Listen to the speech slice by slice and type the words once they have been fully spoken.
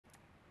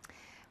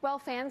Well,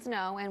 fans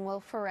know and will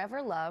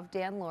forever love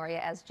Dan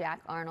Lauria as Jack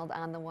Arnold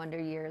on The Wonder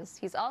Years.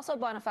 He's also a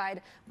bona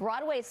fide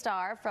Broadway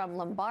star, from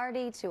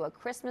Lombardi to A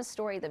Christmas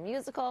Story the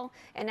musical,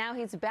 and now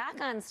he's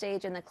back on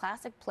stage in the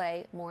classic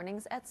play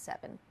Mornings at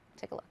 7.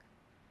 Take a look.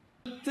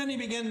 Then he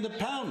began to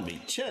pound me,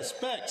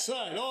 chest, back,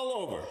 side, all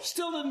over.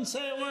 Still didn't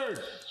say a word.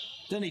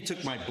 Then he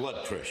took my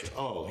blood pressure.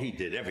 Oh, he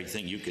did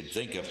everything you could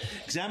think of.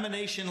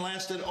 Examination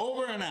lasted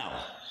over an hour.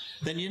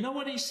 Then you know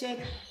what he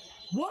said?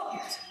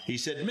 What? He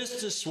said,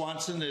 "Mr.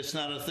 Swanson, there's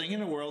not a thing in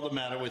the world the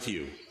matter with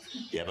you.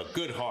 You have a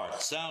good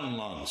heart, sound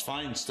lungs,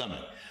 fine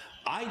stomach.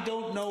 I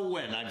don't know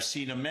when I've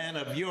seen a man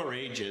of your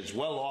age as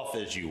well off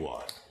as you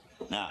are."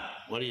 Now,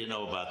 what do you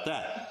know about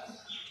that?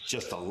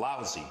 Just a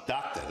lousy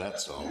doctor,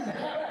 that's all.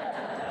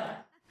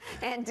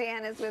 And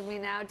Dan is with me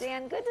now.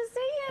 Dan, good to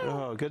see you.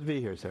 Oh, good to be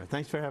here, Sarah.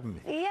 Thanks for having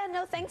me. Yeah,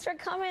 no, thanks for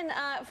coming.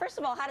 First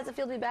of all, how does it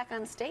feel to be back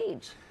on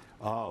stage?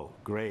 Oh,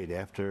 great.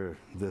 After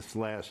this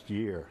last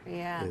year.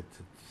 Yeah.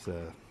 It's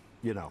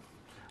you know,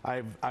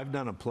 I've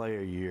done a play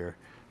a year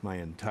my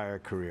entire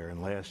career,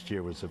 and last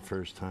year was the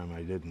first time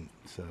I didn't,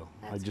 so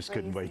I just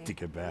couldn't wait to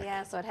get back.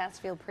 Yeah, so it has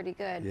to feel pretty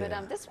good.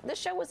 Yeah. But this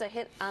show was a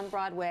hit on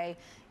Broadway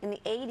in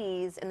the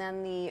 80s and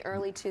then the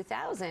early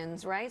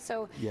 2000s, right?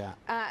 So yeah.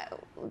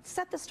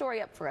 Set the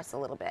story up for us a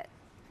little bit.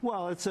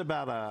 Well, it's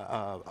about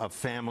a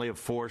family of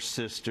 4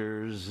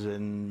 sisters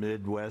in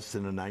Midwest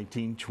in the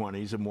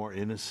 1920s, a more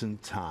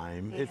innocent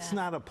time. Yeah. It's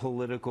not a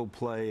political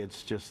play.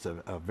 It's just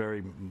a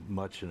very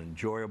much an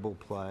enjoyable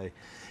play.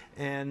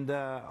 And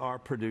our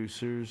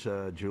producers,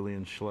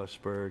 Julian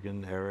Schlesberg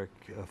and Eric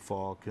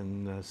Falk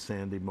and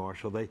Sandy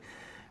Marshall,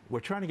 we're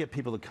trying to get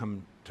people to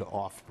come to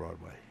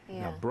off-Broadway.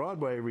 Yeah. Now,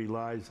 Broadway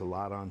relies a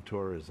lot on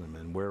tourism,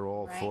 and we're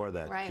all for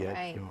that.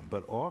 Right.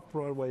 But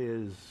off-Broadway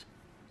is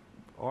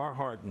our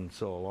heart and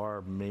soul.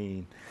 Our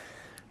main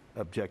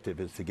objective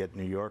is to get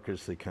New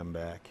Yorkers to come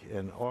back.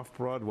 And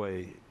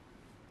off-Broadway,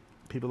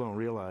 people don't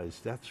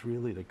realize that's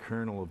really the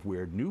kernel of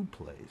where new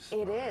plays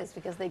It is,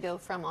 because they go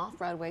from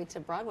off-Broadway to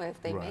Broadway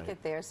if they make it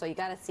there. So you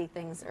got to see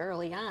things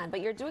early on.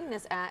 But you're doing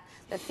this at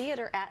the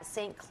theater at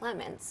St.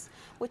 Clement's,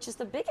 which is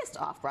the biggest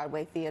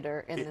off-Broadway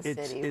theater in the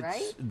city, right?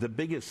 It's the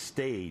biggest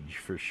stage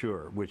for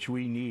sure, which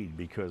we need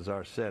because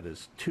our set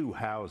is 2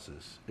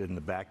 houses in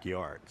the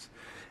backyards.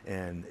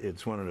 And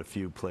it's one of the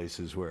few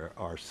places where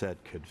our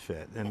set could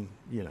fit. And,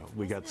 you know,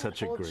 we got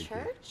such a great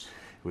church?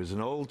 It was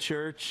an old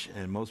church,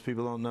 and most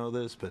people don't know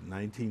this, but in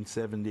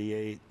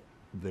 1978,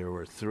 there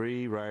were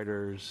 3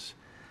 writers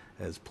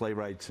as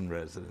playwrights in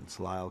residence: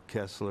 Lyle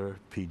Kessler,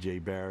 P.J.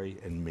 Barry,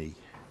 and me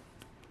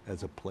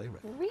as a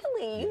playwright.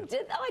 Really? You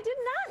did? Oh, I did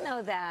not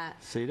know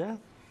that. See that?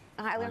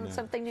 I learned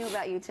something new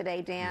about you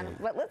today, Dan. Yeah.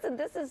 But listen,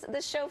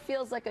 this show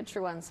feels like a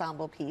true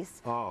ensemble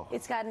piece. Oh.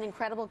 It's got an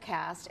incredible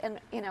cast, and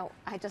you know,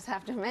 I just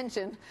have to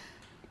mention,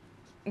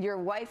 your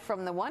wife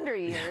from The Wonder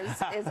Years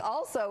is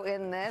also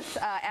in this.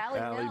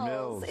 Allie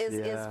Mills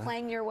is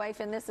playing your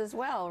wife in this as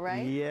well,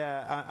 right?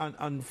 Yeah.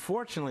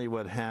 Unfortunately,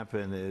 what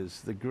happened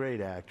is the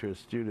great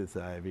actress Judith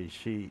Ivey,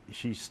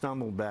 she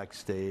stumbled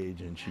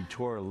backstage and she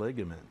tore a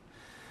ligament.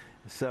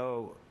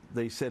 So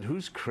they said,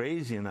 who's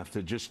crazy enough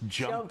to just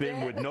jump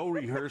in with no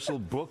rehearsal,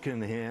 book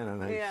in hand?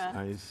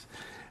 And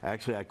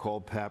I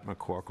called Pat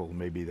McCorkle,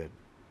 maybe the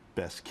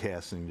best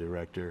casting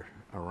director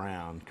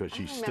around, because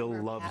she still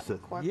loves it.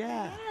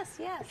 Yeah.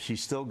 Yes. She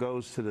still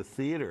goes to the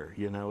theater.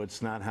 You know,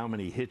 it's not how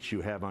many hits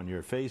you have on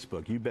your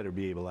Facebook. You better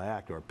be able to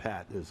act, or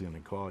Pat is going to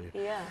call you.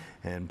 Yeah.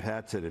 And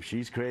Pat said, if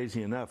she's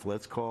crazy enough,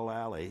 let's call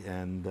Allie.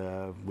 And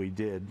we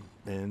did.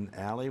 And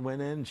Allie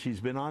went in. She's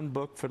been on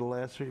book for the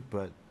last 3,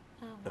 but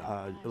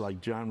like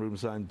John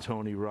Rubinstein,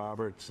 Tony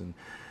Roberts, and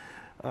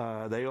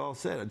they all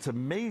said it's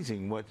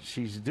amazing what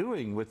she's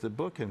doing with the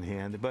book in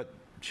hand. But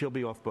she'll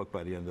be off book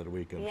by the end of the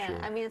week, I'm sure. Yeah,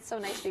 I mean, it's so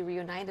nice to be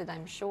reunited,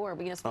 I'm sure.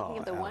 But, you know, speaking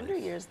of The Wonder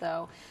Years,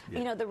 though,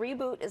 you know, the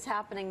reboot is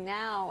happening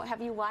now.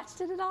 Have you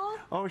watched it at all?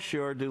 Oh,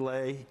 sure.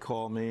 Dulé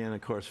called me, and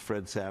of course,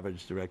 Fred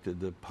Savage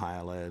directed the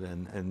pilot,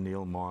 and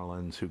Neil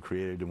Marlins, who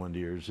created The Wonder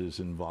Years, is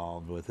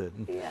involved with it.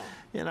 And,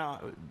 you know,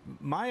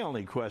 my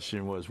only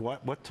question was,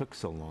 what took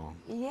so long?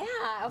 Yeah,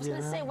 I was going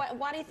to say,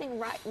 why do you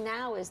think right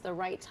now is the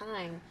right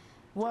time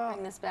to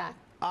bring this back?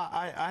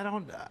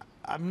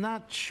 I'm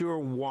not sure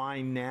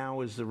why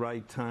now is the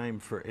right time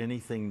for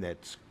anything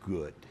that's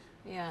good.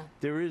 Yeah.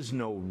 There is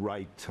no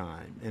right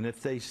time. And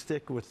if they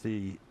stick with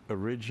the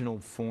original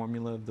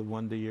formula of The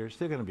Wonder Years,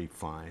 they're going to be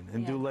fine.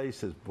 And Dulé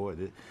says, boy,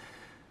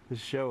 this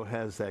show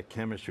has that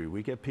chemistry.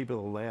 We get people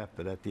to laugh,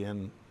 but at the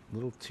end,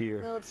 little tear.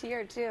 Little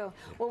tear, too.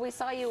 Well, we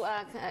saw you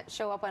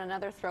show up on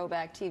another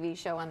throwback TV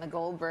show on the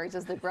Goldbergs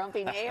as the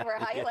grumpy neighbor.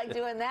 How you like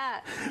doing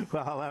that?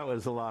 Well, that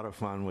was a lot of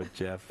fun with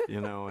Jeff,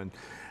 you know, and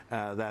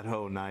that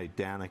whole night,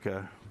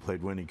 Danica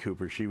played Winnie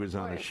Cooper. She was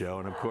on the show,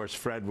 and of course,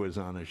 Fred was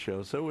on the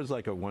show. So it was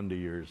like a Wonder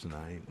Years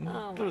night.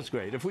 It was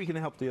great. If we can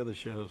help the other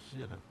shows,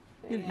 you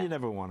know, you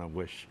never want to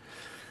wish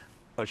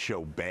a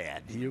show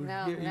bad. You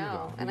No. You And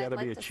got I'd to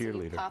like be a to see you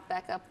cheerleader. pop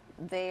back up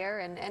there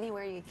and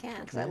anywhere you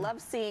can, because I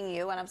love seeing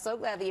you, and I'm so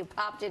glad that you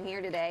popped in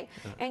here today.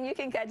 And you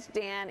can catch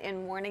Dan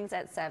in Mornings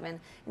at 7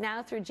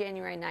 now through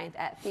January 9th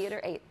at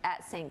Theater 8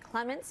 at St.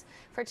 Clements.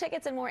 For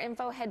tickets and more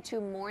info, head to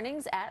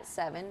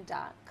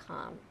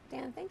morningsat7.com.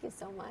 Dan, thank you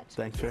so much.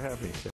 Thanks for having me.